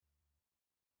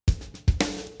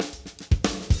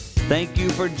Thank you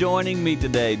for joining me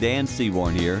today. Dan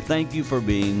Seaborn here. Thank you for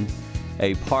being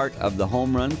a part of the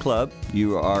Home Run Club.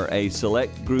 You are a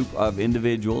select group of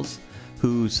individuals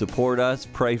who support us,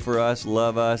 pray for us,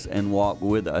 love us, and walk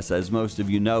with us. As most of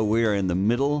you know, we are in the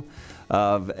middle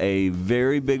of a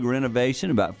very big renovation,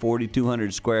 about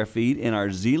 4,200 square feet in our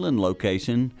Zeeland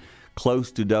location,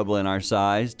 close to doubling our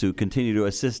size to continue to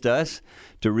assist us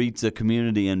to reach the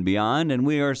community and beyond, and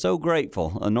we are so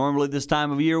grateful. Normally this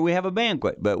time of year we have a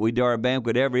banquet, but we do our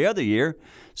banquet every other year,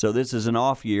 so this is an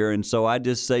off year, and so I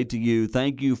just say to you,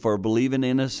 thank you for believing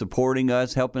in us, supporting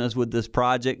us, helping us with this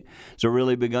project. It's a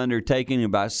really big undertaking,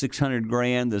 about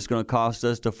 $600,000 that's going to cost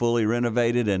us to fully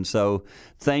renovate it, and so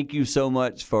thank you so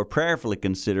much for prayerfully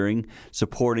considering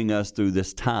supporting us through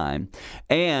this time.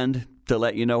 And to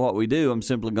let you know what we do, I'm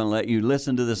simply going to let you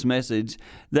listen to this message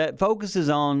that focuses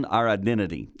on our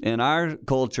identity. In our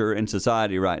culture and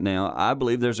society right now, I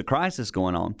believe there's a crisis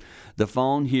going on. The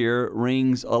phone here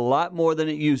rings a lot more than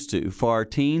it used to for our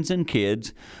teens and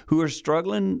kids who are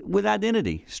struggling with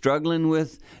identity, struggling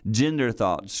with gender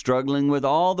thoughts, struggling with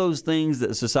all those things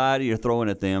that society are throwing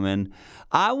at them. And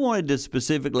I wanted to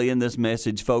specifically in this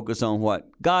message focus on what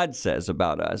God says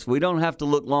about us. We don't have to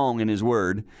look long in His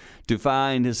Word to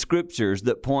find His scriptures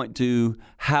that point to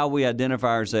how we identify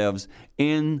ourselves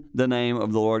in the name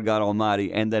of the Lord God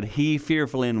Almighty, and that He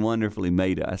fearfully and wonderfully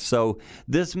made us. So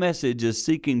this message is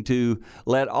seeking to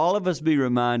let all of us be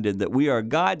reminded that we are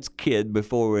God's kid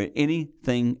before we're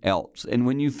anything else. And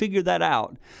when you figure that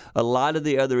out, a lot of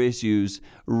the other issues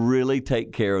really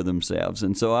take care of themselves.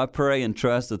 And so I pray and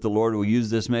trust that the Lord will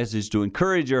use this message to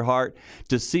encourage your heart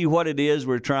to see what it is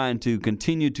we're trying to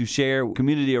continue to share with the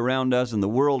community around us and the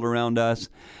world around us.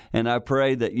 And I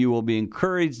pray that you will be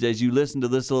encouraged as you listen to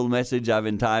this little message I've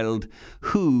entitled,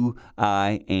 Who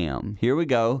I Am. Here we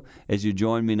go as you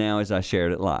join me now as I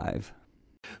shared it live.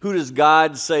 Who does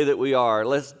God say that we are?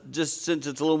 Let's just, since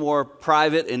it's a little more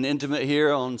private and intimate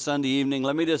here on Sunday evening,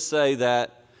 let me just say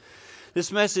that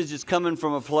this message is coming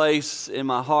from a place in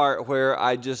my heart where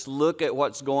I just look at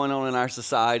what's going on in our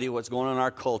society, what's going on in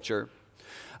our culture.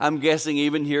 I'm guessing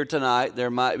even here tonight, there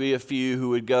might be a few who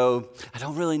would go, I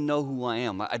don't really know who I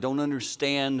am. I don't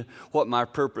understand what my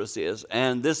purpose is.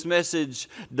 And this message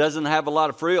doesn't have a lot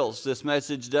of frills. This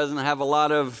message doesn't have a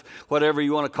lot of whatever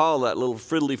you want to call that little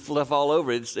friddly fluff all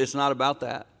over it. It's not about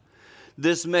that.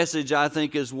 This message, I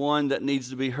think, is one that needs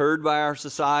to be heard by our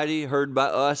society, heard by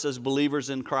us as believers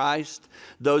in Christ,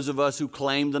 those of us who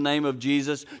claim the name of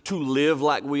Jesus, to live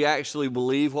like we actually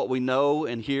believe what we know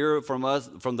and hear from us,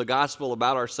 from the gospel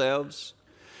about ourselves.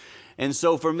 And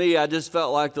so for me, I just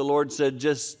felt like the Lord said,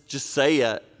 just say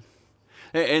it.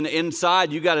 And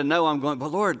inside, you got to know, I'm going,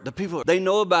 but Lord, the people, they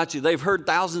know about you. They've heard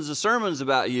thousands of sermons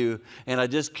about you. And I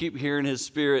just keep hearing His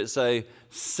Spirit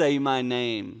say my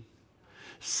name.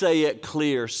 Say it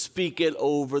clear. Speak it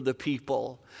over the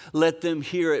people. Let them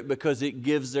hear it because it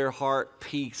gives their heart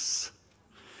peace.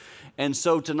 And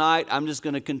so tonight, I'm just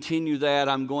going to continue that.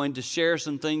 I'm going to share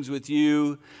some things with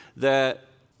you that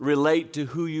relate to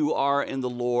who you are in the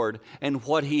Lord and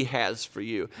what He has for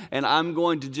you. And I'm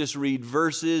going to just read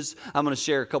verses. I'm going to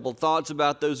share a couple thoughts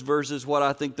about those verses, what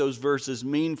I think those verses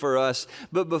mean for us.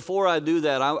 But before I do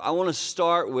that, I want to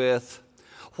start with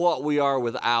what we are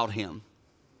without Him.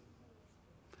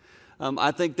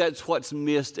 I think that's what's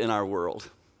missed in our world.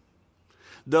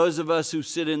 Those of us who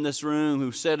sit in this room,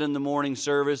 who sat in the morning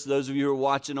service, those of you who are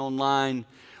watching online,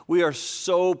 we are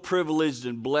so privileged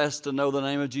and blessed to know the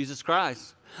name of Jesus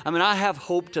Christ. I mean, I have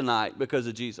hope tonight because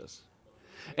of Jesus.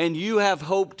 And you have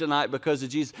hope tonight because of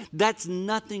Jesus. That's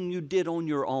nothing you did on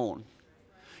your own.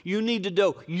 You need to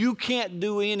know you can't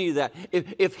do any of that.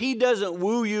 If He doesn't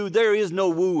woo you, there is no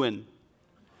wooing.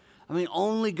 I mean,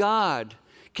 only God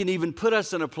can even put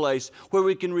us in a place where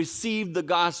we can receive the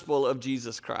gospel of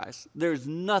Jesus Christ. There's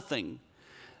nothing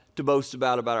to boast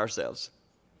about ourselves.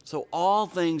 So all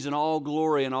things and all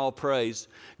glory and all praise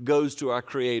goes to our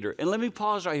Creator. And let me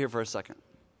pause right here for a second.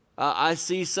 I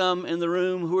see some in the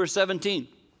room who are 17,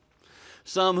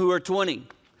 some who are 20,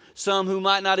 some who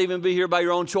might not even be here by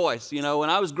your own choice. You know, when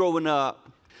I was growing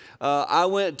up, I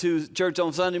went to church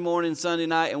on Sunday morning, Sunday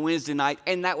night, and Wednesday night,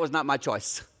 and that was not my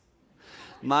choice.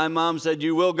 My mom said,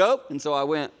 you will go, and so I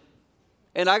went.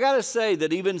 And I got to say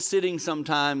that even sitting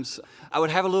sometimes, I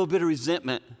would have a little bit of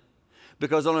resentment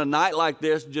because on a night like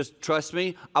this, just trust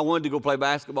me, I wanted to go play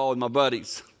basketball with my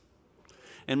buddies.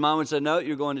 And Mom would say, no,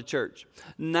 you're going to church.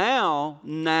 Now,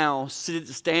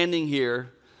 standing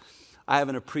here, I have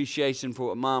an appreciation for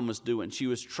what Mom was doing. She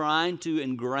was trying to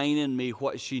ingrain in me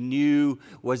what she knew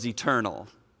was eternal.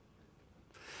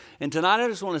 And tonight I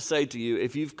just want to say to you,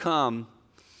 if you've come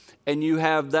and you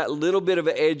have that little bit of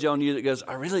an edge on you that goes,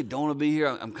 I really don't want to be here.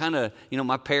 I'm kind of,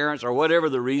 my parents or whatever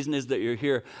the reason is that you're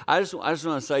here. I just want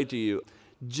to say to you,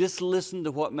 just listen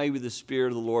to what maybe the Spirit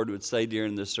of the Lord would say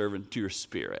during this sermon to your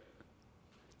spirit.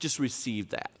 Just receive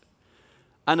that.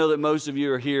 I know that most of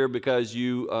you are here because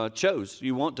you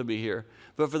you want to be here.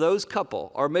 But for those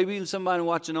couple, or maybe even somebody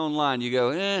watching online, you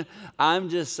go, I'm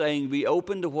just saying be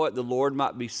open to what the Lord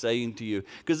might be saying to you.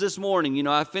 Because this morning,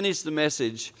 I finished the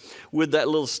message with that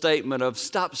little statement of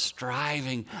stop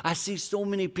striving. I see so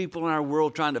many people in our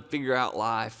world trying to figure out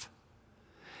life.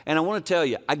 And I want to tell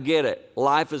you, I get it.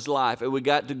 Life is life, and we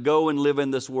got to go and live in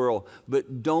this world.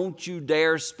 But don't you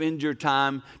dare spend your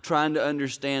time trying to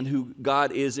understand who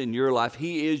God is in your life.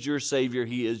 He is your Savior.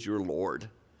 He is your Lord.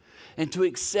 And to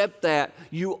accept that,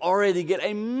 you already get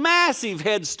a massive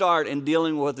head start in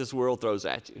dealing with what this world throws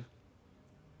at you.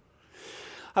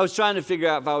 I was trying to figure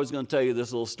out if I was going to tell you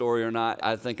this little story or not.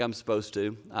 I think I'm supposed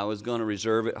to. I was going to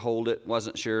reserve it, hold it,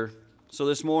 wasn't sure. So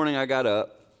this morning I got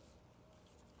up.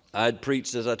 I had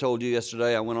preached, as I told you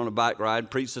yesterday. I went on a bike ride,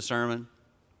 preached a sermon.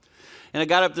 And I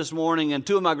got up this morning, and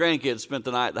two of my grandkids spent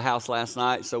the night at the house last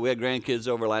night, so we had grandkids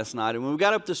over last night. And when we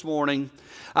got up this morning,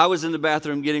 I was in the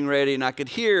bathroom getting ready, and I could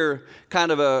hear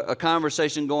kind of a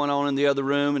conversation going on in the other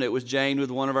room, and it was Jane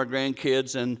with one of our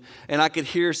grandkids, and I could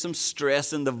hear some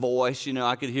stress in the voice.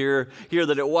 I could hear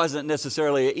that it wasn't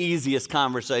necessarily the easiest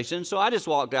conversation. So I just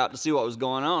walked out to see what was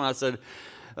going on. I said,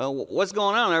 what's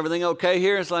going on? Everything okay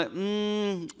here? It's like,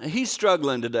 he's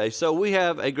struggling today. So we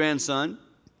have a grandson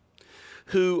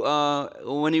who,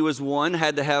 when he was 1,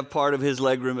 had to have part of his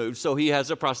leg removed. So he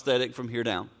has a prosthetic from here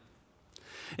down.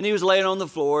 And he was laying on the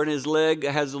floor, and his leg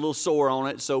has a little sore on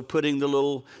it, so putting the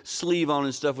little sleeve on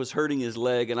and stuff was hurting his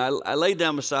leg. And I laid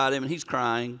down beside him, and he's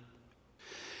crying.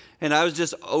 And I was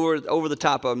just over the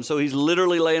top of him. So he's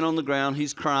literally laying on the ground.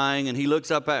 He's crying, and he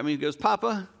looks up at me and goes,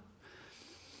 Papa,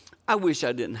 I wish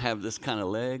I didn't have this kind of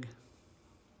leg.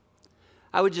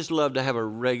 I would just love to have a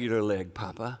regular leg,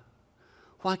 Papa.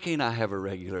 Why can't I have a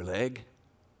regular leg?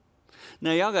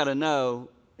 Now, y'all got to know,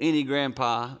 any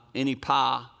grandpa, any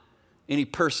pa, any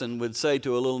person would say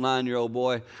to a little 9-year-old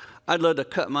boy, I'd love to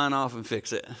cut mine off and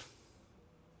fix it.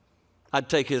 I'd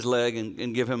take his leg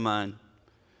and give him mine.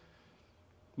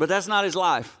 But that's not his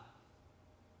life.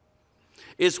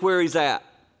 It's where he's at.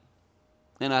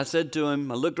 And I said to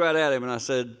him, I looked right at him and I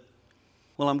said,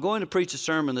 well, I'm going to preach a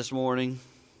sermon this morning,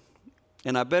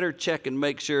 and I better check and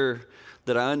make sure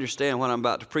that I understand what I'm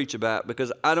about to preach about,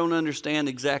 because I don't understand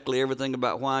exactly everything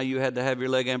about why you had to have your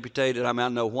leg amputated. I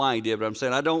know why he did, but I'm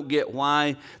saying I don't get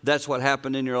why that's what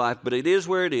happened in your life, but it is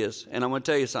where it is. And I'm going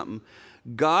to tell you something.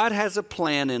 God has a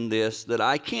plan in this that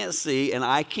I can't see and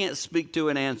I can't speak to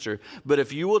and answer, but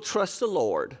if you will trust the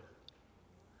Lord,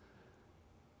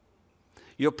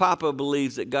 your papa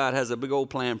believes that God has a big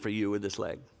old plan for you with this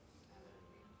leg.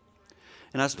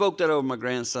 And I spoke that over my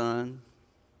grandson.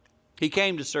 He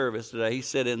came to service today. He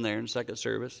sat in there in second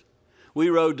service. We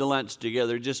rode to lunch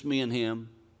together, just me and him.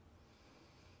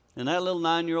 And that little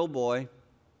 9-year-old boy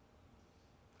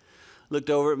looked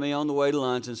over at me on the way to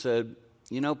lunch and said,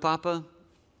 Papa,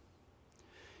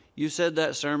 you said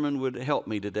that sermon would help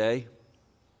me today.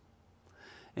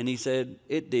 And he said,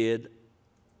 it did.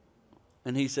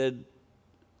 And he said,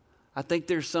 I think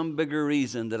there's some bigger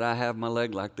reason that I have my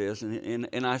leg like this.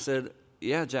 And I said,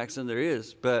 yeah, Jackson, there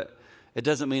is, but it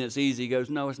doesn't mean it's easy. He goes,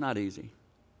 no, it's not easy.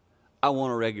 I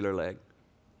want a regular leg.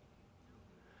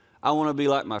 I want to be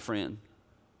like my friend.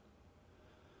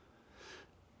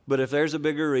 But if there's a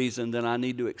bigger reason, then I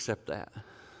need to accept that.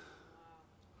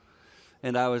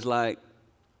 And I was like,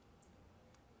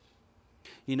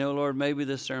 Lord, maybe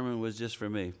this sermon was just for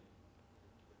me.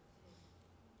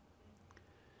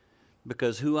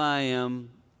 Because who I am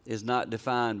is not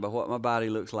defined by what my body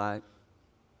looks like.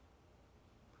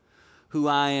 Who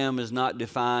I am is not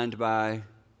defined by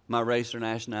my race or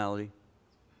nationality.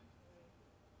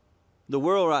 The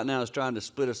world right now is trying to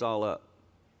split us all up.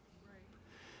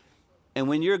 And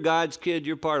when you're God's kid,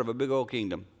 you're part of a big old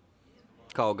kingdom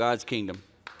called God's kingdom.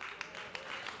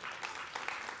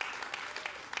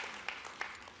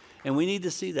 And we need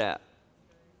to see that.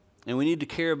 And we need to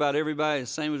care about everybody the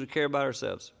same as we care about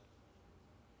ourselves.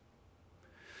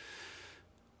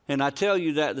 And I tell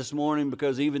you that this morning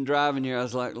because even driving here, I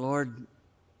was like, Lord,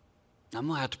 I'm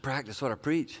going to have to practice what I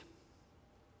preach.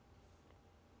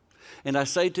 And I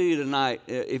say to you tonight,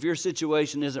 if your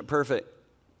situation isn't perfect,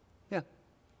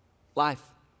 life.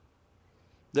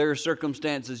 There are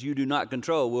circumstances you do not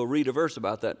control. We'll read a verse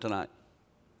about that tonight.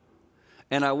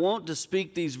 And I want to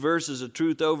speak these verses of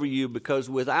truth over you because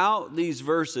without these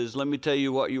verses, let me tell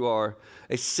you what you are.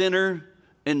 A sinner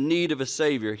in need of a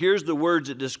Savior. Here's the words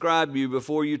that describe you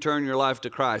before you turn your life to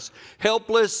Christ.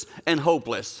 Helpless and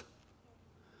hopeless.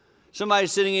 Somebody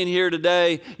sitting in here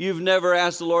today, you've never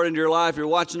asked the Lord into your life, you're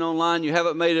watching online, you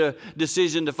haven't made a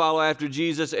decision to follow after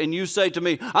Jesus, and you say to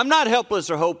me, I'm not helpless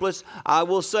or hopeless. I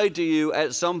will say to you,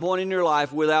 at some point in your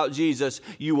life, without Jesus,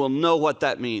 you will know what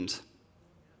that means.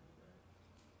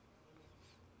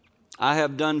 I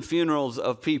have done funerals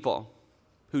of people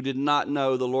who did not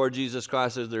know the Lord Jesus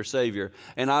Christ as their Savior.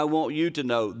 And I want you to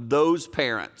know those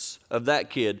parents of that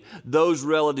kid, those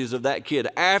relatives of that kid,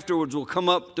 afterwards will come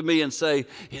up to me and say,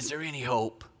 is there any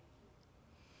hope?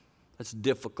 That's a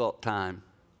difficult time.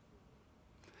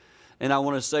 And I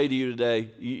want to say to you today,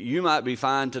 you might be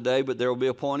fine today, but there will be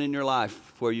a point in your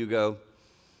life where you go,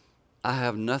 I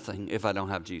have nothing if I don't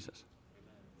have Jesus.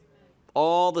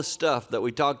 All the stuff that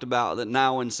we talked about that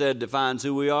now and said defines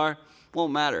who we are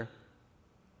won't matter.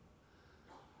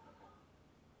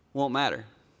 Won't matter.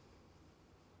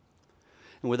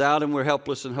 And without Him, we're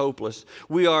helpless and hopeless.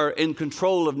 We are in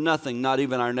control of nothing, not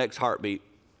even our next heartbeat.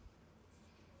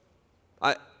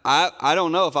 I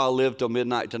don't know if I'll live till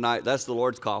midnight tonight. That's the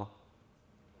Lord's call.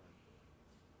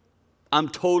 I'm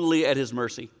totally at His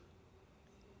mercy.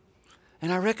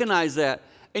 And I recognize that.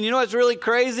 And you know what's really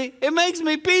crazy? It makes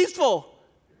me peaceful.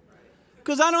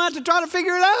 Because I don't have to try to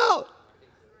figure it out.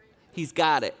 He's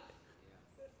got it.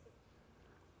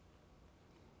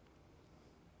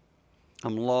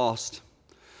 I'm lost.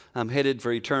 I'm headed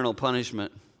for eternal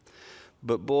punishment.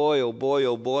 But boy, oh boy,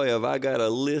 oh boy, have I got a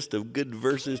list of good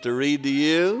verses to read to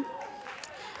you.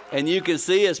 And you can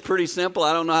see it's pretty simple.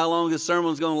 I don't know how long this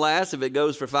sermon's going to last. If it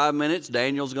goes for 5 minutes,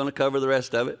 Daniel's going to cover the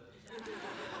rest of it.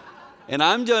 And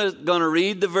I'm just going to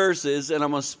read the verses and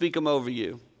I'm going to speak them over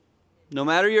you. No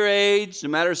matter your age, no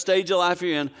matter stage of life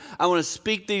you're in, I want to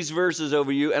speak these verses over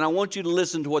you, and I want you to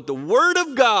listen to what the Word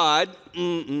of God,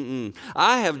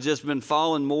 I have just been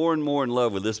falling more and more in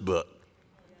love with this book.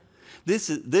 This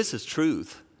is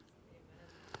truth.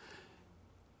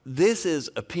 This is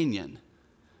opinion.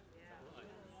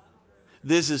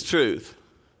 This is truth.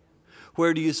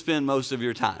 Where do you spend most of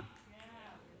your time?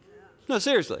 No,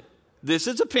 seriously. This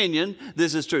is opinion.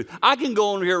 This is truth. I can go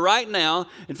on here right now.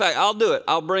 In fact, I'll do it.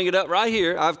 I'll bring it up right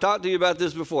here. I've talked to you about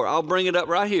this before. I'll bring it up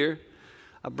right here.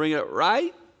 I'll bring it up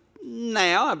right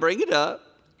now. I bring it up.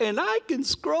 And I can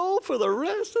scroll for the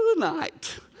rest of the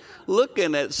night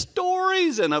looking at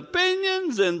stories and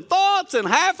opinions and thoughts. And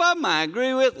half of them I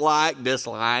agree with, like,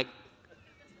 dislike.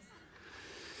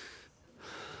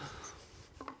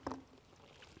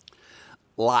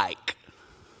 Like.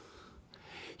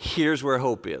 Here's where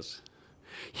hope is.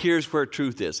 Here's where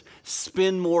truth is.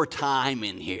 Spend more time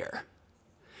in here.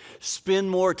 Spend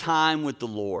more time with the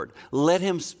Lord. Let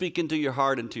Him speak into your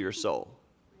heart and to your soul.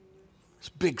 It's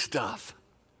big stuff.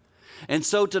 And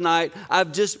so tonight,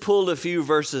 I've just pulled a few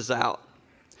verses out.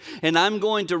 And I'm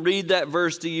going to read that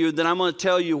verse to you. Then I'm going to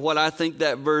tell you what I think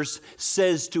that verse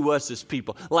says to us as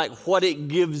people. Like what it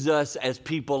gives us as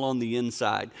people on the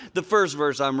inside. The first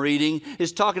verse I'm reading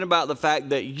is talking about the fact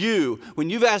that you,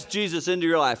 when you've asked Jesus into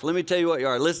your life, let me tell you what you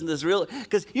are. Listen to this real,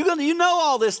 because you know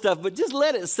all this stuff, but just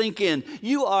let it sink in.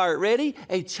 You are, ready?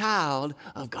 A child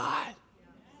of God.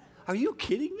 Are you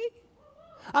kidding me?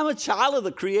 I'm a child of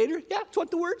the Creator. Yeah, that's what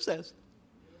the Word says.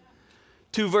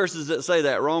 2 verses that say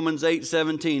that, Romans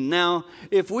 8:17. Now,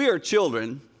 if we are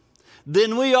children,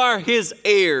 then we are His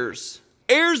heirs,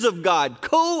 heirs of God,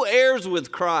 co-heirs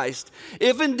with Christ,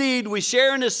 if indeed we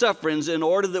share in His sufferings in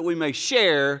order that we may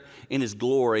share in His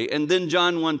glory. And then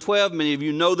John 1:12, many of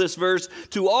you know this verse,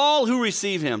 to all who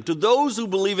receive Him, to those who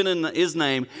believe in His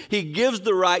name, He gives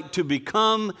the right to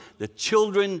become the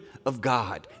children of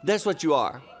God. That's what you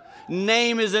are.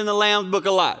 Name is in the Lamb's Book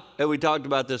of Life that we talked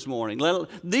about this morning.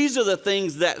 These are the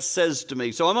things that says to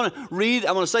me. So I'm going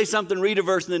to say something, read a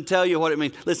verse, and then tell you what it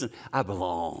means. Listen, I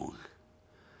belong.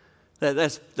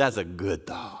 That's a good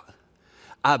thought.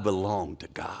 I belong to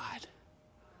God.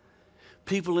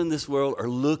 People in this world are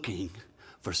looking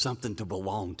for something to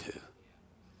belong to.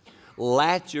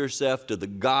 Latch yourself to the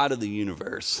God of the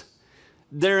universe.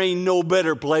 There ain't no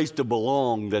better place to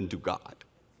belong than to God.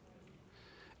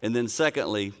 And then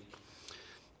secondly,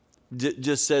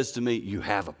 just says to me, you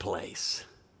have a place.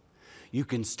 You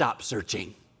can stop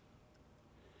searching.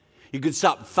 You can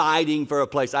stop fighting for a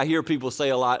place. I hear people say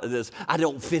a lot of this, I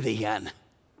don't fit in.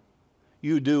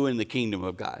 You do in the kingdom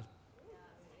of God.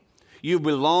 You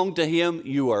belong to Him.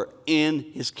 You are in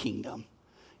His kingdom.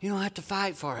 You don't have to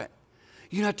fight for it.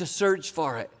 You don't have to search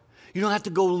for it. You don't have to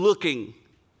go looking,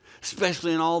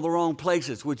 especially in all the wrong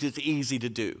places, which is easy to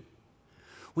do.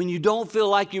 When you don't feel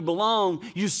like you belong,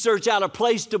 you search out a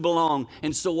place to belong.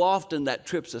 And so often that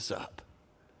trips us up.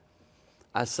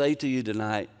 I say to you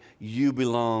tonight, you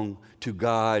belong to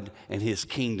God and His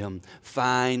kingdom.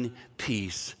 Find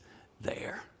peace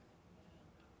there.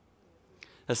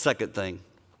 The second thing,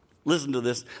 listen to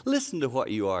this. Listen to what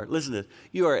you are. Listen to this.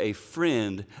 You are a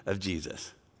friend of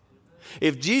Jesus.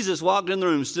 If Jesus walked in the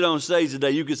room, stood on stage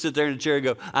today, you could sit there in a chair and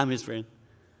go, I'm His friend.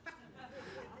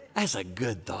 That's a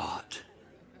good thought.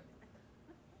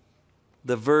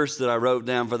 The verse that I wrote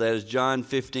down for that is John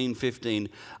 15:15.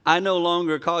 I no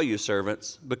longer call you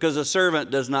servants, because a servant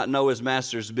does not know his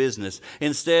master's business.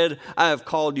 Instead, I have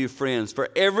called you friends. For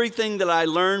everything that I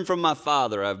learned from my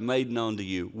Father, I've made known to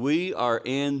you. We are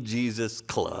in Jesus'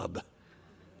 club.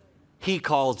 He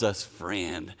calls us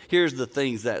friend. Here's the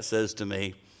things that says to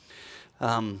me.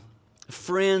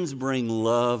 Friends bring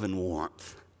love and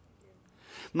warmth.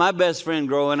 My best friend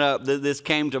growing up, this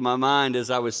came to my mind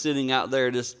as I was sitting out there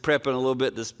just prepping a little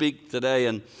bit to speak today.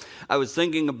 And I was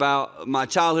thinking about my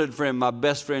childhood friend, my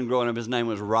best friend growing up. His name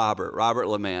was Robert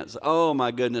Lamance. Oh,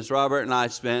 my goodness. Robert and I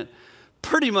spent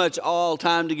pretty much all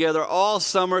time together all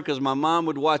summer because my mom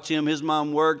would watch him. His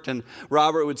mom worked, and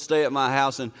Robert would stay at my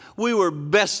house. And we were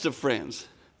best of friends.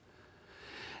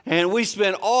 And we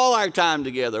spent all our time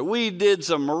together. We did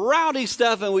some rowdy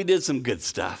stuff, and we did some good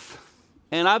stuff.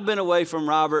 And I've been away from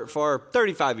Robert for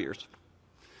 35 years.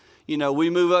 You know, we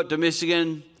move up to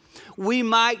Michigan. We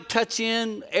might touch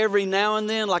in every now and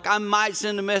then. Like I might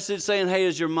send a message saying, hey,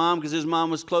 is your mom? Because his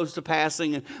mom was close to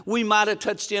passing. And we might have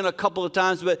touched in a couple of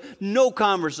times, but no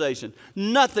conversation.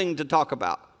 Nothing to talk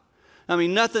about. I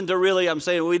mean, nothing to really, I'm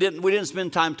saying we didn't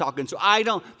spend time talking. So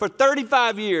for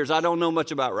 35 years, I don't know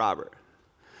much about Robert.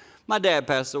 My dad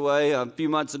passed away a few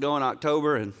months ago in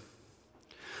October, and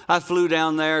I flew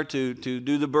down there to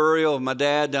do the burial of my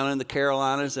dad down in the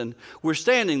Carolinas, and we're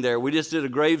standing there. We just did a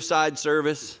graveside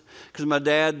service because my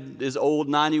dad is old,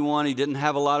 91. He didn't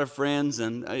have a lot of friends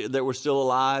and that were still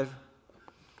alive.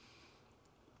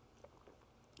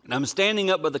 And I'm standing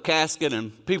up by the casket,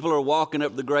 and people are walking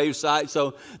up the gravesite.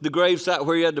 So the gravesite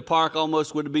where you had to park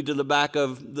almost would be to the back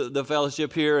of the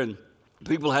fellowship here, and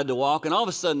people had to walk. And all of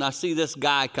a sudden, I see this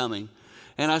guy coming,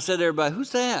 and I said to everybody,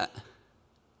 who's that?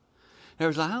 They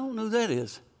was like, I don't know who that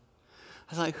is.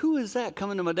 I was like, who is that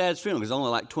coming to my dad's funeral? Because only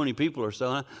like 20 people or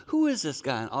so. Who is this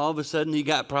guy? And all of a sudden, he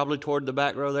got probably toward the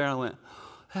back row there. And I went,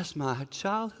 that's my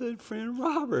childhood friend,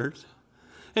 Robert.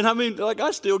 And I mean, like,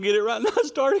 I still get it right now. I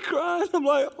started crying. I'm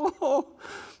like, oh,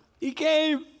 he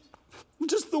came.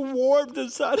 Just the warmth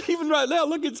inside. Even right now,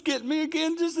 look, it's getting me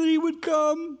again. Just that he would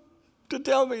come to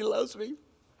tell me he loves me.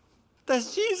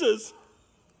 That's Jesus.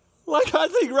 Like, I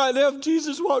think right now, if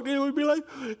Jesus walked in, we'd be like,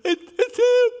 it's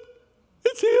him.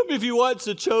 It's him. If you watch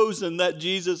The Chosen, that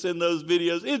Jesus in those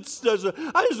videos,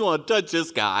 I just want to touch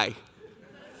this guy.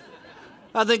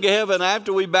 I think of heaven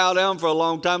after we bow down for a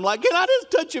long time, like, can I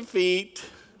just touch your feet?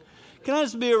 Can I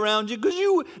just be around you? Because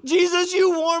Jesus,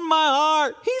 you warm my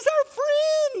heart. He's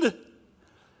our friend.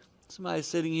 Somebody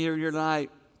sitting here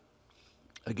tonight.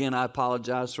 Again, I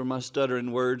apologize for my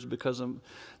stuttering words because of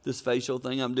this facial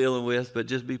thing I'm dealing with, but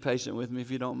just be patient with me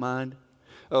if you don't mind.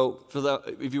 Oh,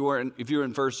 if you were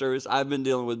in first service, I've been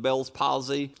dealing with Bell's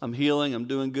palsy. I'm healing. I'm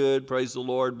doing good. Praise the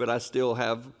Lord. But I still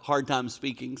have hard time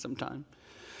speaking sometimes.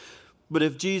 But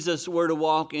if Jesus were to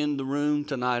walk in the room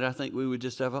tonight, I think we would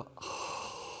just have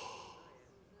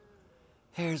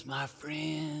there's my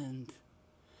friend.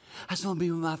 I just want to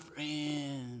be with my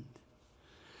friend.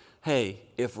 Hey,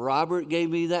 if Robert gave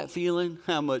me that feeling,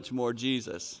 how much more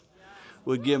Jesus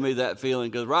would give me that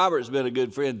feeling? Because Robert's been a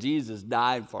good friend. Jesus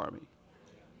died for me.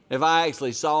 If I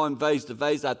actually saw him face to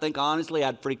face, I think honestly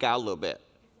I'd freak out a little bit.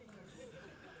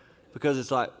 Because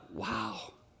it's like,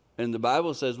 wow. And the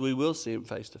Bible says we will see him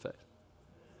face to face.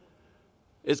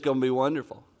 It's going to be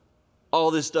wonderful.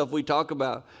 All this stuff we talk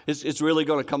about, it's really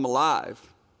going to come alive.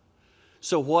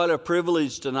 So what a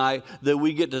privilege tonight that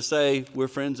we get to say we're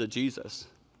friends of Jesus.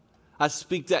 I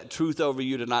speak that truth over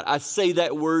you tonight. I say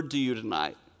that word to you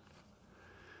tonight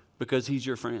because he's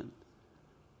your friend.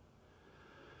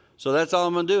 So that's all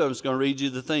I'm going to do. I'm just going to read you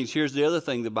the things. Here's the other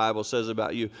thing the Bible says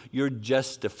about you. You're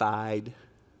justified.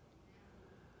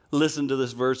 Listen to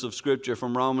this verse of Scripture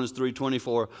from Romans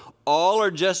 3:24. All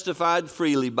are justified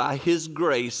freely by His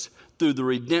grace through the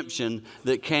redemption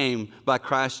that came by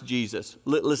Christ Jesus.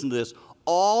 Listen to this.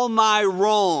 All my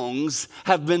wrongs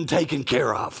have been taken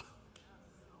care of.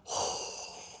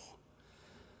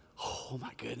 Oh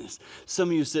my goodness. Some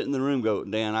of you sit in the room and go,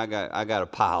 Dan, I got a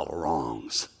pile of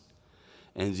wrongs.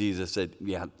 And Jesus said,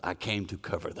 yeah, I came to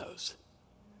cover those.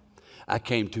 I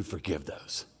came to forgive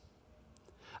those.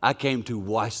 I came to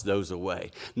wash those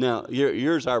away. Now,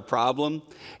 here's our problem.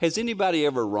 Has anybody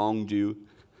ever wronged you?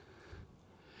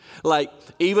 Like,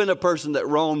 even a person that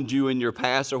wronged you in your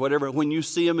past or whatever, when you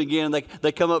see them again,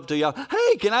 they come up to y'all,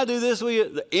 hey, can I do this with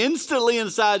you? Instantly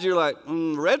inside you're like,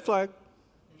 red flag.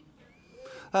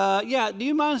 Yeah, do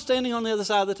you mind standing on the other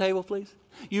side of the table, please?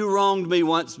 You wronged me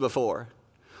once before.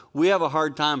 We have a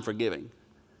hard time forgiving.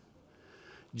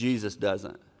 Jesus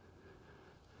doesn't.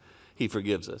 He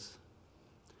forgives us.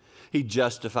 He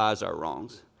justifies our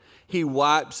wrongs. He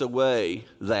wipes away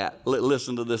that.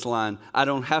 Listen to this line. I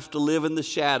don't have to live in the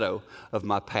shadow of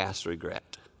my past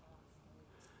regret.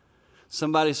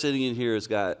 Somebody sitting in here has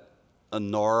got a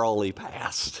gnarly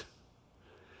past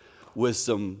with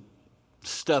some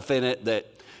stuff in it that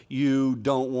you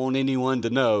don't want anyone to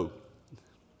know.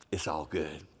 It's all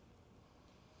good.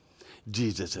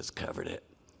 Jesus has covered it.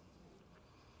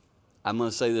 I'm going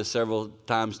to say this several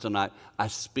times tonight. I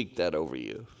speak that over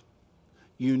you.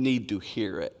 You need to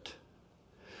hear it.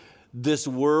 This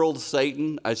world,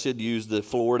 Satan, I should use the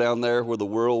floor down there where the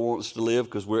world wants to live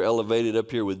because we're elevated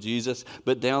up here with Jesus.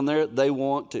 But down there, they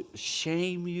want to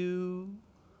shame you.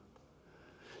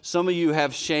 Some of you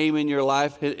have shame in your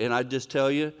life, and I just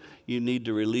tell you, you need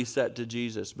to release that to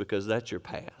Jesus because that's your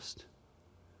past.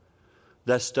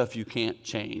 That's stuff you can't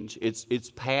change. It's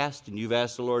past, and you've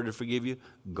asked the Lord to forgive you.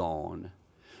 Gone.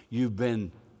 You've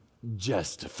been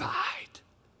justified.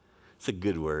 It's a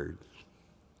good word.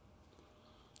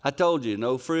 I told you,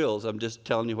 no frills. I'm just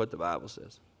telling you what the Bible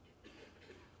says.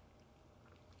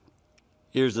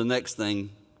 Here's the next thing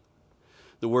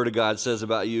the Word of God says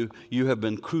about you. You have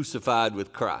been crucified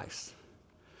with Christ.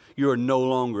 You are no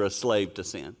longer a slave to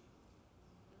sin.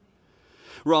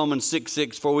 Romans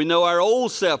 6:6, for we know our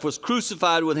old self was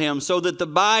crucified with him so that the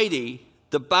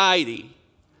body,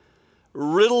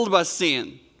 riddled by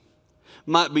sin,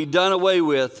 might be done away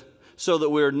with so that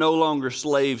we are no longer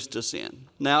slaves to sin.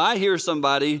 Now, I hear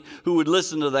somebody who would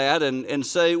listen to that and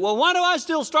say, well, why do I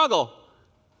still struggle?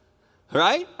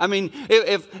 Right? I mean,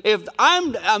 if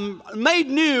I'm made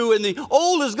new and the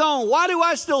old is gone, why do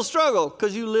I still struggle?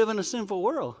 Because you live in a sinful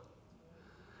world.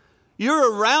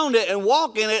 You're around it and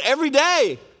walk in it every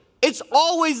day. It's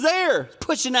always there,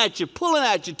 pushing at you, pulling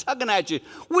at you, tugging at you.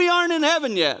 We aren't in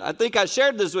heaven yet. I think I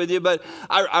shared this with you, but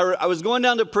I was going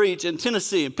down to preach in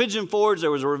Tennessee, in Pigeon Forge.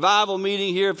 There was a revival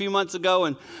meeting here a few months ago,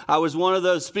 and I was one of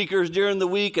those speakers during the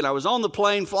week, and I was on the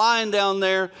plane flying down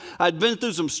there. I'd been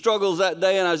through some struggles that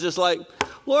day, and I was just like,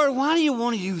 Lord, why do you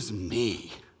want to use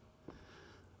me?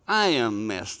 I am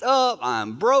messed up.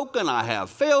 I'm broken. I have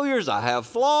failures. I have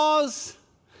flaws.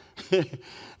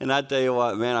 And I tell you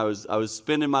what, man, I was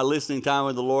spending my listening time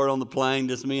with the Lord on the plane,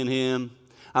 just me and him.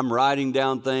 I'm writing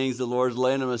down things the Lord's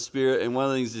laying in my spirit. And one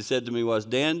of the things he said to me was,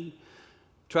 Dan,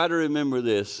 try to remember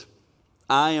this.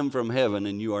 I am from heaven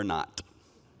and you are not.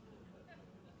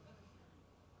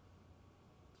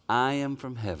 I am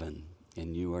from heaven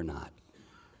and you are not.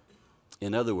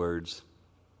 In other words,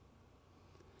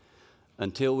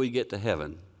 until we get to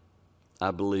heaven, I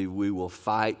believe we will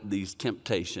fight these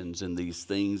temptations and these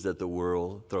things that the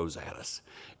world throws at us.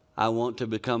 I want to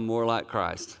become more like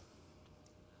Christ.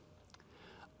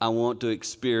 I want to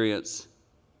experience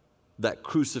that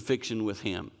crucifixion with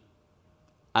him.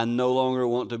 I no longer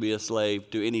want to be a slave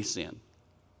to any sin.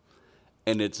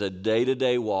 And it's a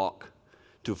day-to-day walk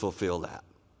to fulfill that.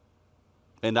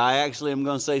 And I actually am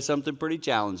going to say something pretty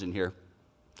challenging here.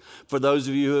 For those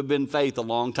of you who have been in faith a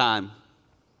long time,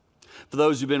 for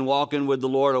those who've been walking with the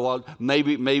Lord a while,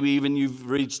 maybe even you've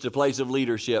reached a place of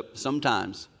leadership.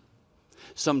 Sometimes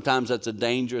that's a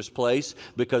dangerous place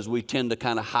because we tend to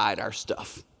kind of hide our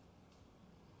stuff.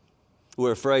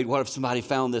 We're afraid, what if somebody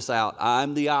found this out?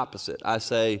 I'm the opposite. I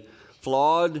say,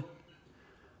 flawed,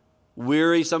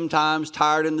 weary sometimes,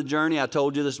 tired in the journey. I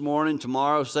told you this morning,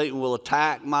 tomorrow Satan will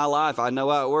attack my life. I know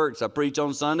how it works. I preach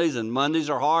on Sundays and Mondays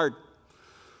are hard.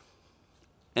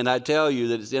 And I tell you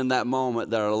that it's in that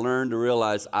moment that I learned to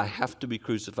realize I have to be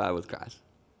crucified with Christ.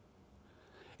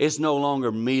 It's no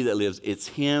longer me that lives. It's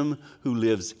him who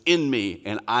lives in me.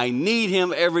 And I need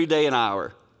him every day and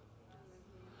hour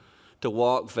to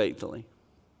walk faithfully.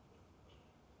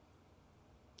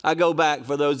 I go back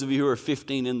for those of you who are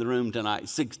 15 in the room tonight,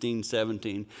 16,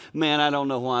 17. Man, I don't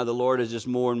know why the Lord has just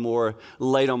more and more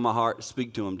laid on my heart.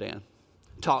 Speak to him, Dan.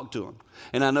 Talk to him.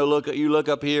 And I know, you look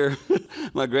up here.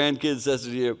 My grandkid says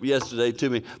yesterday to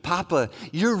me, Papa,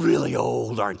 you're really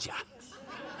old, aren't you?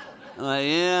 I'm like,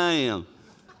 yeah,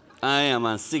 I am.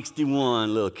 I'm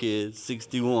 61, little kid,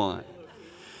 61.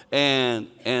 And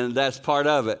that's part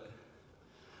of it.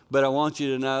 But I want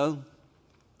you to know,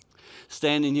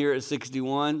 standing here at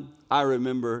 61, I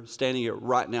remember standing here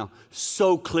right now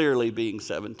so clearly being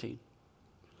 17.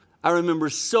 I remember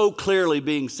so clearly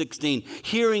being 16,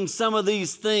 hearing some of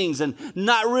these things and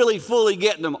not really fully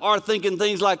getting them, or thinking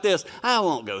things like this: I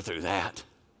won't go through that.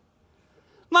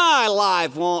 My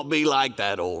life won't be like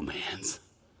that old man's.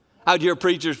 I'd hear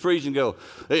preachers preach and go,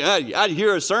 I'd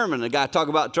hear a sermon, a guy talk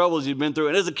about troubles he'd been through.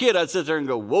 And as a kid, I'd sit there and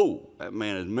go, whoa, that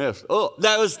man is messed up.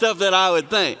 That was stuff that I would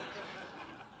think.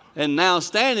 And now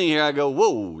standing here, I go,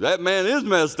 whoa, that man is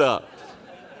messed up.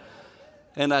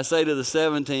 And I say to the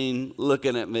 17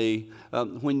 looking at me,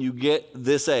 when you get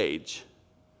this age,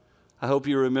 I hope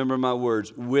you remember my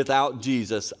words, without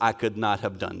Jesus, I could not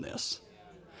have done this.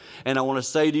 And I want to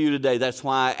say to you today, that's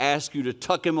why I ask you to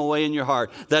tuck him away in your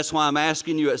heart. That's why I'm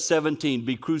asking you at 17,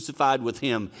 be crucified with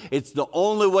him. It's the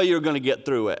only way you're going to get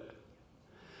through it.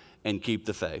 And keep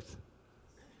the faith.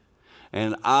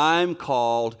 And I'm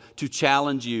called to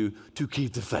challenge you to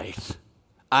keep the faith.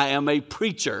 I am a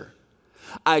preacher.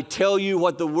 I tell you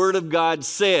what the Word of God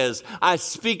says. I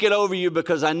speak it over you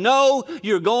because I know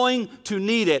you're going to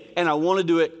need it, and I want to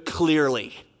do it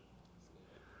clearly.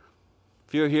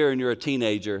 If you're here and you're a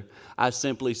teenager, I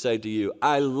simply say to you,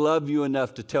 I love you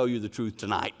enough to tell you the truth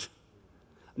tonight.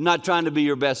 I'm not trying to be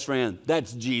your best friend.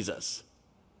 That's Jesus.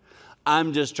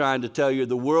 I'm just trying to tell you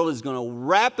the world is going to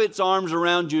wrap its arms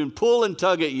around you and pull and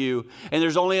tug at you, and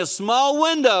there's only a small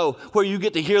window where you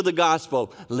get to hear the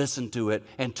gospel. Listen to it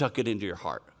and tuck it into your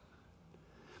heart.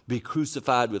 Be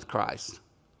crucified with Christ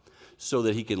so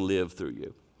that he can live through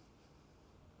you.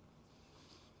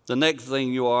 The next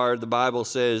thing you are, the Bible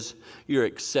says, you're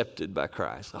accepted by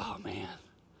Christ. Oh, man,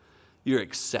 you're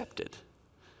accepted.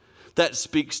 That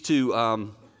speaks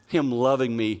to him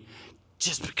loving me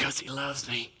just because he loves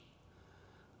me.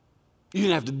 You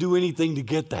didn't have to do anything to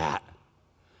get that.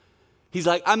 He's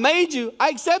like, I made you. I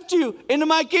accept you into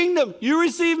my kingdom. You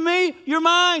receive me. You're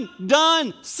mine.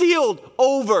 Done. Sealed.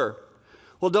 Over.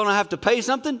 Well, don't I have to pay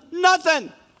something?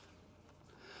 Nothing.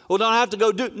 Well, don't I have to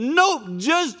go do? Nope.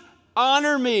 Just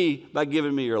honor me by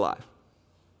giving me your life.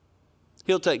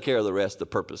 He'll take care of the rest, the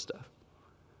purpose stuff.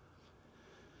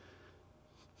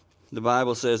 The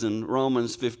Bible says in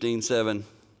Romans 15:7,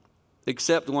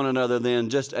 accept one another then,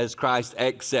 just as Christ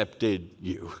accepted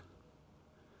you,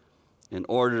 in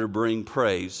order to bring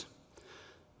praise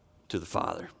to the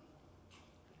Father.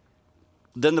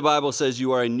 Then the Bible says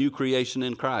you are a new creation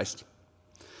in Christ.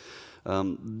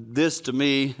 This to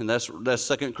me, and that's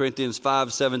 2 Corinthians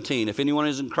 5:17. If anyone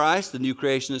is in Christ, the new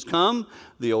creation has come,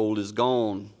 the old is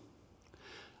gone.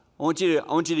 I want you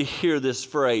to hear this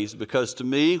phrase, because to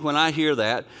me, when I hear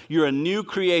that, you're a new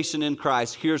creation in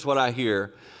Christ, here's what I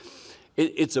hear.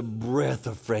 It's a breath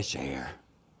of fresh air.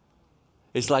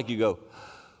 It's like you go,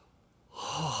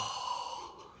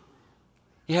 oh.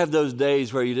 You have those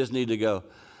days where you just need to go,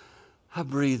 I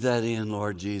breathe that in,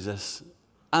 Lord Jesus.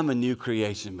 I'm a new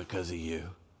creation because of you.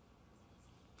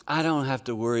 I don't have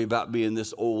to worry about being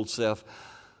this old self.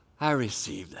 I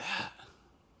receive that.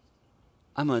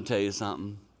 I'm going to tell you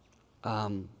something.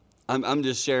 I'm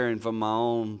just sharing from my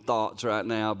own thoughts right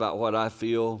now about what I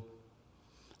feel.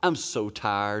 I'm so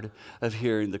tired of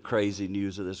hearing the crazy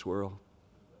news of this world.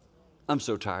 I'm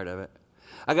so tired of it.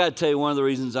 I got to tell you, one of the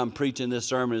reasons I'm preaching this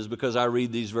sermon is because I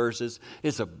read these verses.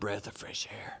 It's a breath of fresh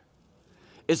air.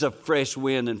 It's a fresh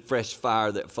wind and fresh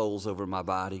fire that folds over my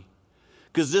body.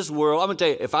 Because this world, I'm going to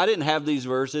tell you, if I didn't have these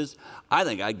verses, I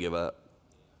think I'd give up.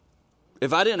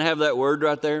 If I didn't have that word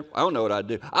right there, I don't know what I'd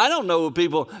do. I don't know what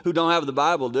people who don't have the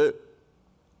Bible do.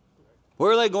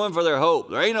 Where are they going for their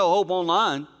hope? There ain't no hope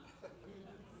online.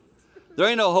 There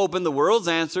ain't no hope in the world's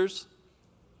answers.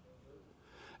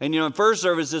 And in first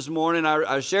service this morning,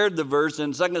 I shared the verse.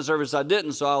 In second service, I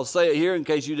didn't, so I'll say it here in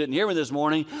case you didn't hear me this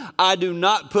morning. I do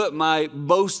not put my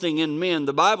boasting in men.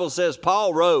 The Bible says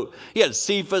Paul wrote. He had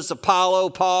Cephas, Apollo,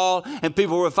 Paul, and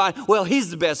people were fine. Well, he's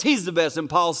the best. He's the best. And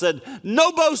Paul said,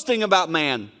 no boasting about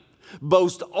man.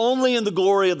 Boast only in the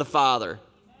glory of the Father.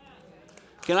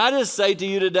 Can I just say to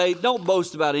you today, don't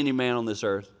boast about any man on this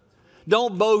earth.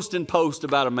 Don't boast and post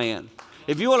about a man.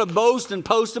 If you want to boast and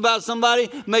post about somebody,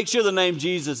 make sure the name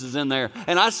Jesus is in there.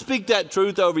 And I speak that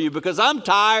truth over you because I'm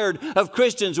tired of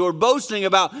Christians who are boasting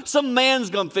about some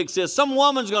man's going to fix this, some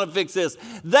woman's going to fix this.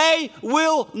 They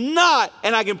will not.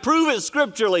 And I can prove it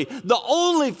scripturally. The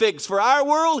only fix for our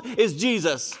world is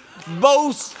Jesus.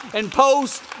 Boast and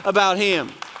post about him.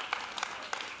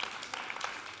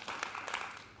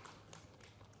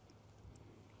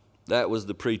 That was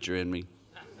the preacher in me.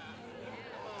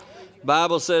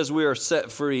 Bible says we are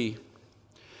set free.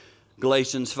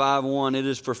 Galatians 5:1, it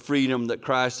is for freedom that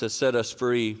Christ has set us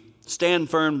free. Stand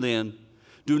firm then.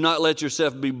 Do not let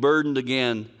yourself be burdened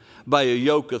again by a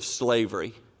yoke of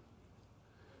slavery.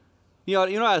 You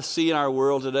know what I see in our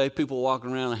world today? People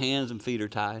walking around, hands and feet are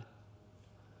tied.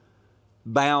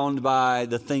 bound by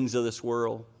the things of this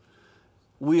world.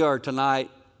 We are tonight,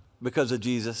 because of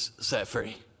Jesus, set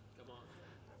free.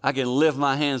 I can lift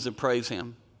my hands and praise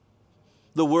him.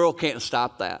 The world can't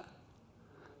stop that.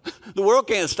 The world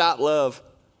can't stop love.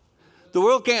 The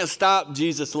world can't stop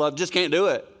Jesus' love. Just can't do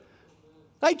it.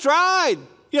 They tried.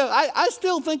 I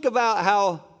still think about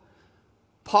how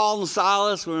Paul and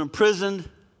Silas were imprisoned,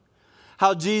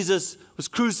 how Jesus was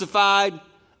crucified,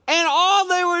 and all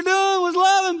they were doing was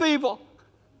loving people.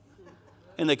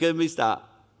 And they couldn't be stopped.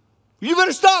 You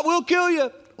better stop, we'll kill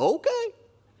you. Okay.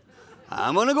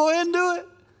 I'm going to go ahead and do it.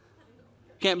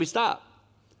 Can't be stopped.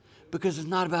 Because it's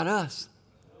not about us.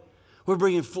 We're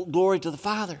bringing full glory to the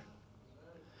Father.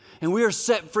 And we are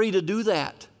set free to do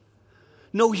that.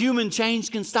 No human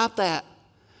change can stop that.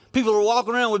 People are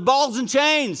walking around with balls and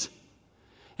chains.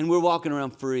 And we're walking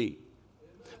around free.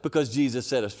 Because Jesus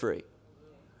set us free.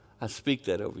 I speak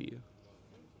that over you.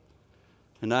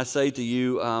 And I say to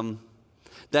you,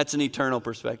 that's an eternal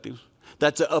perspective.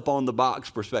 That's an up on the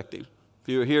box perspective. If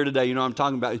you're here today, you know what I'm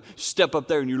talking about. You step up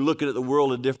there and you're looking at the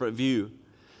world a different view.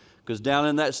 Because down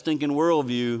in that stinking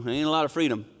worldview, there ain't a lot of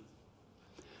freedom.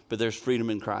 But there's freedom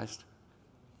in Christ.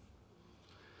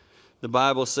 The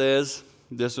Bible says,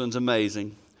 this one's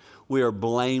amazing, we are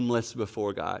blameless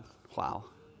before God. Wow.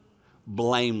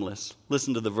 Blameless.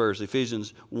 Listen to the verse,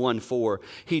 Ephesians 1:4.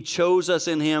 He chose us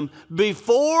in him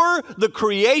before the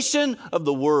creation of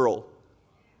the world.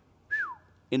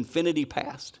 Infinity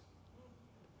past.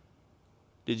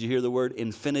 Did you hear the word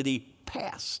infinity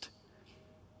past?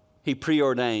 He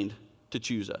preordained to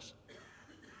choose us.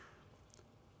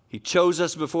 He chose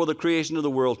us before the creation of the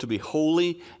world to be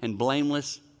holy and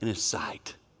blameless in his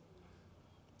sight.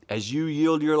 As you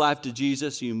yield your life to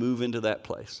Jesus, you move into that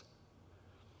place.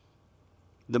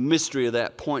 The mystery of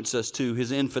that points us to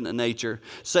his infinite nature.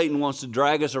 Satan wants to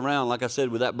drag us around, like I said,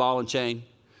 with that ball and chain.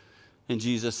 And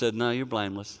Jesus said, no, you're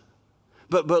blameless.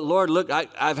 But Lord, look,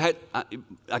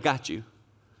 I got you.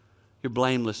 You're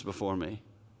blameless before me.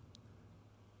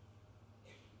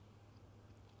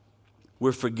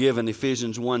 We're forgiven,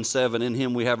 Ephesians 1:7. In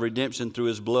him we have redemption through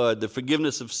his blood, the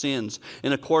forgiveness of sins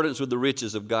in accordance with the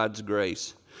riches of God's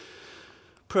grace.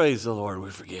 Praise the Lord,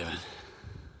 we're forgiven.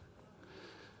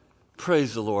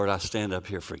 Praise the Lord, I stand up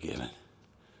here forgiven.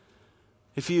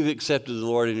 If you've accepted the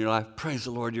Lord in your life, praise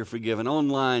the Lord, you're forgiven.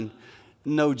 Online,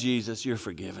 know Jesus, you're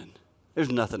forgiven.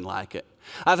 There's nothing like it.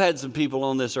 I've had some people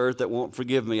on this earth that won't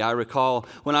forgive me. I recall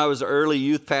when I was an early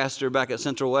youth pastor back at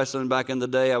Central Westland back in the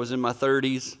day, I was in my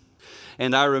 30s.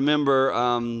 And I remember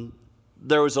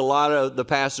there was a lot of the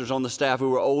pastors on the staff who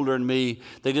were older than me.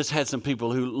 They just had some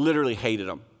people who literally hated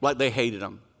them, like they hated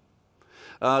them.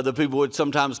 The people would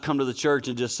sometimes come to the church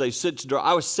and just say, sit down.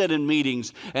 I was sitting in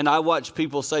meetings, and I watched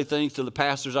people say things to the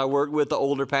pastors I worked with, the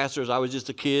older pastors. I was just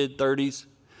a kid, 30s.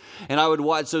 And I would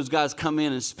watch those guys come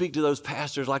in and speak to those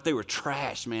pastors like they were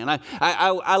trash, man.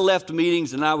 I left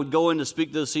meetings, and I would go in to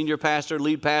speak to the senior pastor,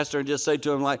 lead pastor, and just say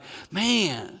to him like,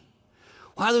 man,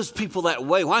 why are those people that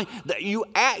way? Why you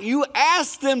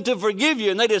ask them to forgive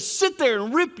you, and they just sit there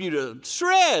and rip you to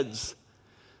shreds.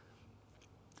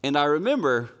 And I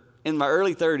remember in my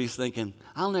early 30s thinking,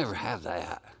 I'll never have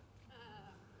that.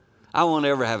 I won't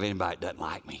ever have anybody that doesn't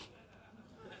like me.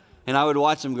 And I would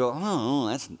watch them go,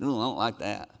 I don't like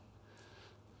that.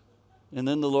 And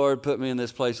then the Lord put me in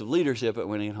this place of leadership at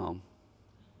Winning at Home.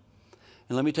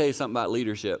 And let me tell you something about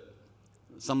leadership.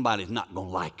 Somebody's not going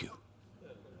to like you.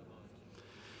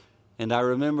 And I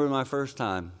remember my first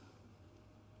time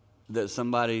that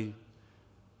somebody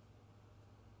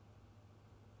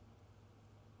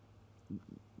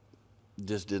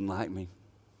just didn't like me.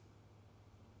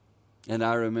 And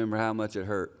I remember how much it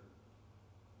hurt.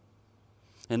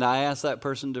 And I asked that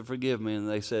person to forgive me, and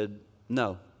they said,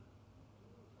 no.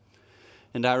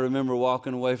 And I remember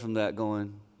walking away from that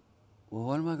going, well,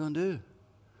 what am I going to do?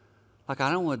 Like, I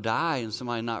don't want to die and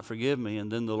somebody not forgive me. And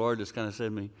then the Lord just kind of said to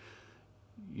me,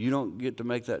 you don't get to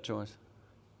make that choice.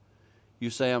 You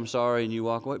say, I'm sorry, and you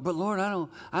walk away. But Lord,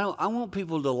 I want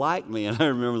people to like me. And I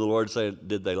remember the Lord saying,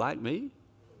 did they like me?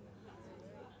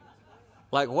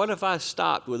 Like, what if I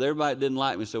stopped with everybody that didn't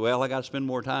like me and said, well, I got to spend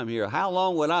more time here. How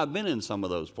long would I have been in some of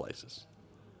those places?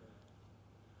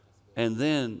 And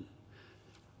then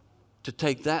to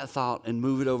take that thought and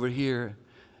move it over here,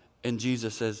 and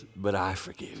Jesus says, but I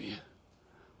forgive you.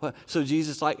 What? So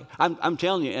Jesus, like, I'm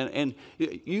telling you, and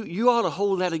you ought to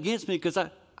hold that against me because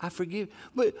I forgive.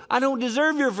 But I don't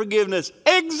deserve your forgiveness.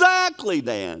 Exactly,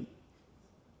 Dan.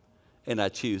 And I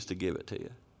choose to give it to you.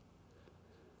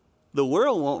 The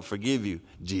world won't forgive you.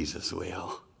 Jesus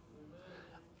will.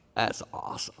 That's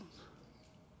awesome.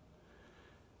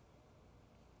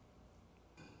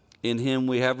 In him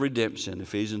we have redemption,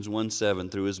 Ephesians 1:7,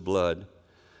 through his blood,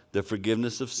 the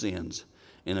forgiveness of sins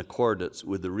in accordance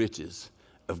with the riches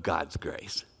of God's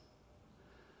grace.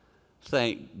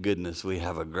 Thank goodness we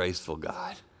have a graceful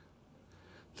God.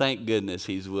 Thank goodness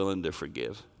he's willing to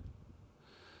forgive.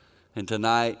 And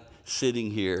tonight,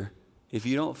 sitting here, if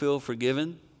you don't feel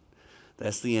forgiven,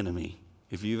 that's the enemy.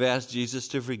 If you've asked Jesus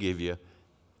to forgive you,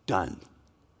 done.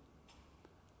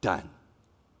 Done.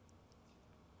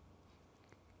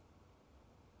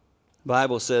 The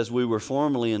Bible says we were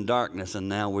formerly in darkness and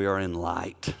now we are in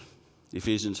light.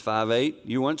 Ephesians 5:8,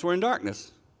 you once were in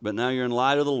darkness, but now you're in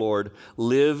light of the Lord.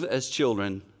 Live as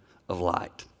children of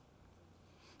light.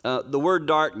 The word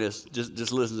darkness,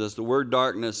 just listen to this. The word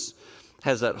darkness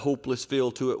has that hopeless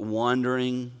feel to it,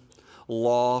 wandering,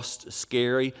 lost,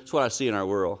 scary. That's what I see in our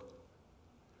world.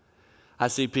 I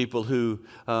see people who,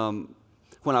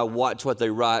 when I watch what they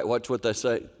write, watch what they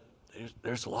say,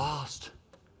 they're lost.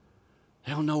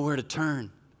 They don't know where to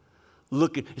turn.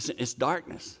 Look, it's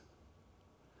darkness.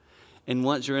 And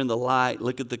once you're in the light,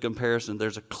 look at the comparison.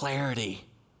 There's a clarity.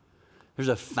 There's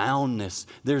a foundness.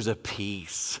 There's a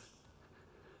peace.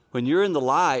 When you're in the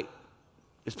light,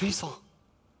 it's peaceful.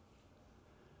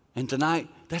 And tonight,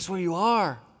 that's where you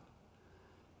are.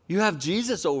 You have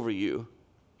Jesus over you.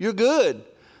 You're good.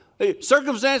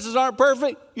 Circumstances aren't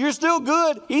perfect. You're still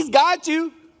good. He's got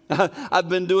you. I've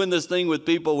been doing this thing with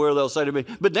people where they'll say to me,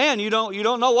 but Dan, you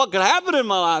don't know what could happen in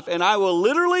my life. And I will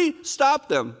literally stop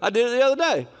them. I did it the other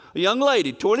day. A young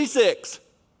lady, 26,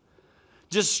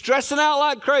 just stressing out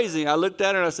like crazy. I looked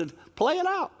at her and I said, play it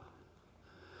out.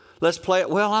 Let's play it.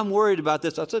 Well, I'm worried about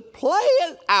this. I said, play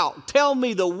it out. Tell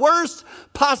me the worst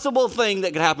possible thing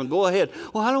that could happen. Go ahead.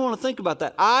 Well, I don't want to think about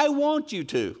that. I want you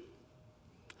to.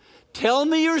 Tell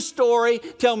me your story.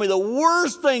 Tell me the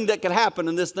worst thing that could happen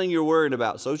in this thing you're worried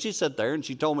about. So she sat there and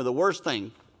she told me the worst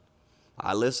thing.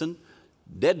 I listened,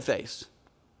 dead face.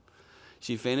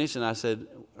 She finished and I said,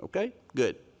 okay,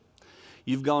 good.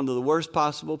 You've gone to the worst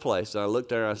possible place. And I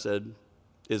looked at her and I said,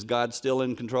 is God still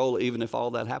in control even if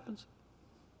all that happens?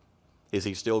 Is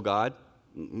he still God?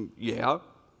 Yeah. I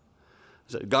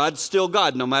said, God's still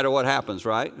God no matter what happens,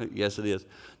 right? Yes, it is.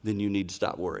 Then you need to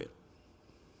stop worrying.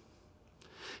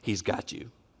 He's got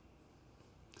you.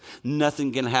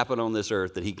 Nothing can happen on this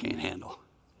earth that he can't handle.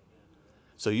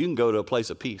 So you can go to a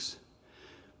place of peace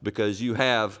because you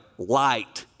have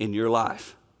light in your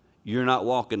life. You're not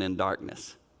walking in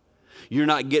darkness. You're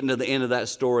not getting to the end of that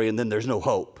story and then there's no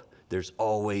hope. There's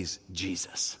always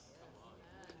Jesus.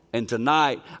 And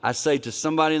tonight, I say to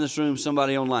somebody in this room,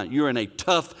 somebody online, you're in a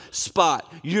tough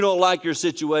spot. You don't like your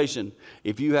situation.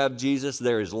 If you have Jesus,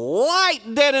 there is light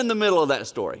dead in the middle of that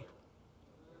story.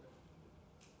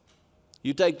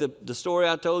 You take the story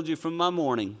I told you from my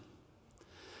morning.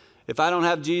 If I don't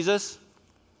have Jesus,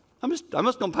 I'm just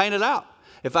going to paint it out.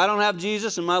 If I don't have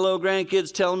Jesus and my little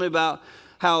grandkids telling me about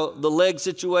how the leg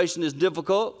situation is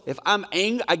difficult, if I'm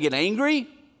angry, I get angry.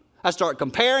 I start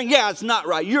comparing. Yeah, it's not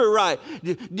right. You're right.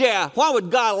 Yeah, why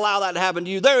would God allow that to happen to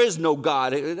you? There is no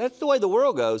God. That's the way the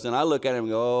world goes. And I look at him and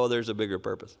go, oh, there's a bigger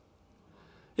purpose.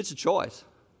 It's a choice.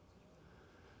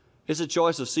 It's a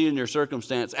choice of seeing your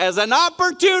circumstance as an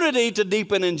opportunity to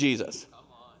deepen in Jesus.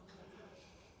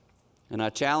 And I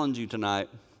challenge you tonight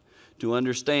to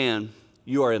understand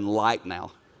you are in light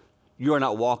now. You are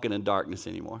not walking in darkness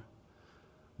anymore.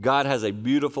 God has a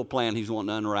beautiful plan he's wanting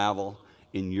to unravel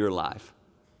in your life.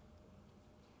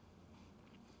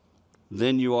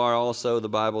 Then you are also, the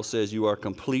Bible says, you are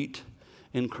complete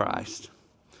in Christ.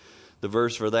 The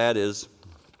verse for that is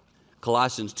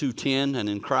Colossians 2:10, and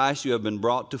in Christ you have been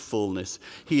brought to fullness.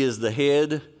 He is the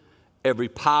head. Every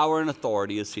power and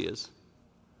authority is his.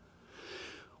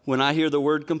 When I hear the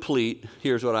word complete,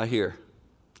 here's what I hear.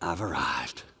 I've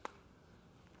arrived.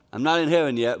 I'm not in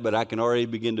heaven yet, but I can already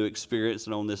begin to experience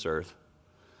it on this earth.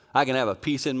 I can have a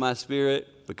peace in my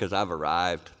spirit because I've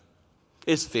arrived.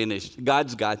 It's finished.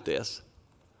 God's got this.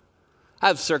 I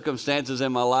have circumstances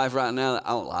in my life right now that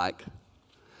I don't like.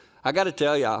 I got to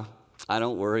tell y'all, I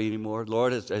don't worry anymore. The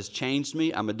Lord has changed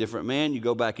me. I'm a different man. You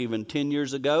go back even 10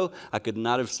 years ago, I could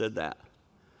not have said that.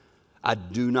 I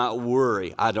do not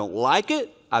worry. I don't like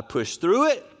it. I push through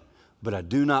it. But I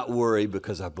do not worry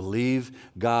because I believe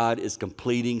God is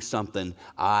completing something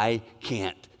I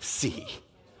can't see.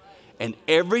 And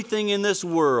everything in this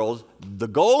world, the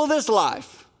goal of this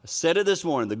life, I said it this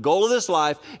morning, the goal of this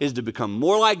life is to become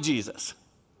more like Jesus.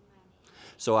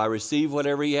 So I receive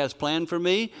whatever he has planned for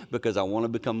me because I want to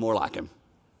become more like him.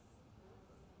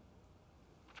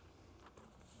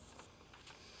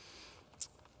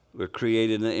 We're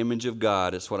created in the image of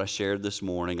God. It's what I shared this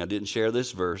morning. I didn't share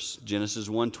this verse. Genesis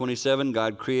 1:27,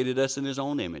 God created us in his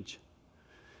own image.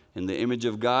 In the image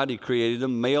of God, He created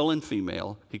them, male and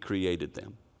female, He created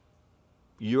them.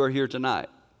 You are here tonight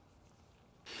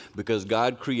because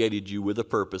God created you with a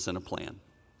purpose and a plan.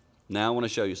 Now I want to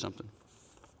show you something.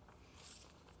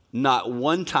 Not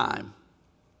one time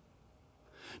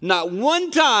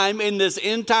in this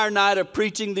entire night of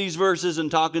preaching these verses and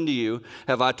talking to you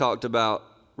have I talked about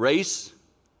race,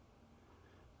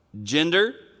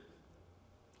 gender,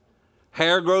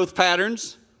 hair growth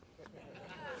patterns,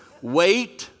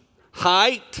 weight,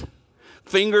 height,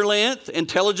 finger length,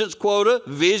 intelligence quota,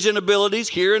 vision abilities,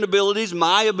 hearing abilities,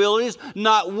 my abilities.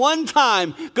 Not one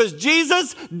time, because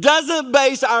Jesus doesn't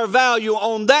base our value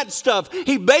on that stuff.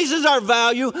 He bases our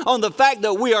value on the fact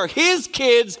that we are His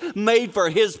kids made for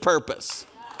His purpose.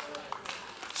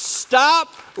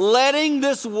 Stop letting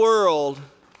this world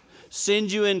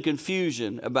send you in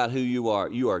confusion about who you are.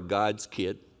 You are God's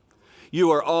kid.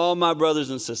 You are all my brothers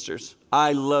and sisters.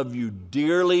 I love you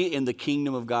dearly in the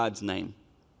kingdom of God's name.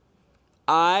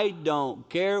 I don't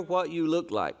care what you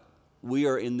look like. We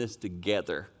are in this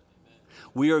together.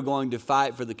 We are going to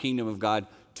fight for the kingdom of God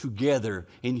together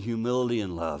in humility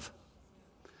and love.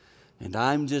 And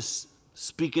I'm just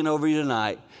speaking over you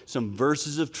tonight some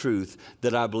verses of truth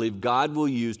that I believe God will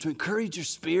use to encourage your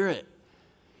spirit.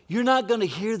 You're not going to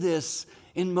hear this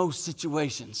in most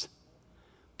situations.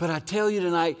 But I tell you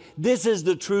tonight, this is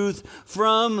the truth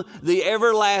from the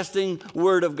everlasting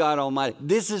Word of God Almighty.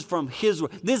 This is from His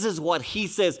Word. This is what He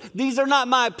says. These are not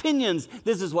my opinions.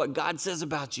 This is what God says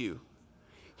about you.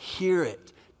 Hear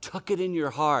it. Tuck it in your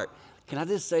heart. Can I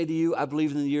just say to you, I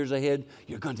believe in the years ahead,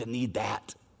 you're going to need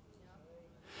that.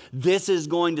 This is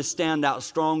going to stand out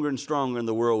stronger and stronger in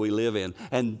the world we live in.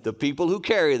 And the people who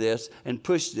carry this and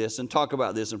push this and talk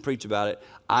about this and preach about it,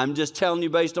 I'm just telling you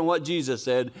based on what Jesus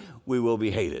said, we will be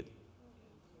hated.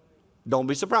 Don't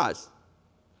be surprised.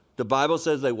 The Bible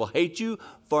says they will hate you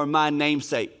for my name's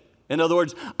sake. In other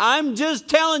words, I'm just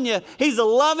telling you, He's a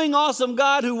loving, awesome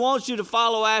God who wants you to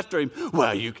follow after Him.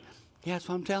 Well, yeah, that's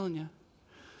what I'm telling you.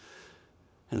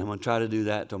 And I'm going to try to do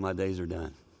that till my days are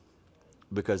done.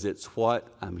 Because it's what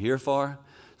I'm here for.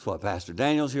 It's what Pastor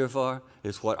Daniel's here for.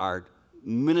 It's what our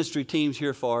ministry team's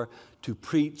here for, to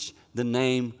preach the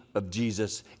name of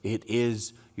Jesus. It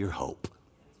is your hope.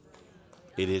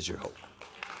 It is your hope.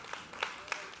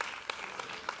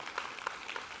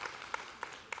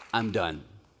 I'm done.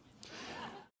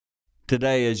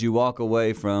 Today, as you walk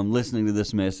away from listening to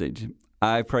this message,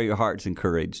 I pray your heart's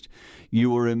encouraged. You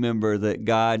will remember that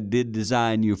God did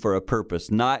design you for a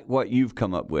purpose, not what you've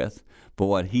come up with, but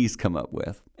what He's come up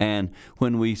with. And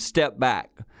when we step back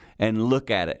and look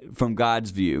at it from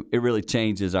God's view, it really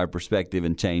changes our perspective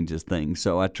and changes things.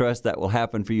 So I trust that will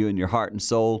happen for you in your heart and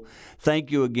soul.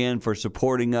 Thank you again for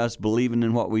supporting us, believing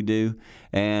in what we do.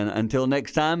 And until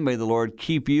next time, may the Lord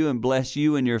keep you and bless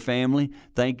you and your family.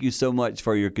 Thank you so much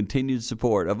for your continued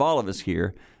support of all of us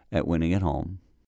here at Winning at Home.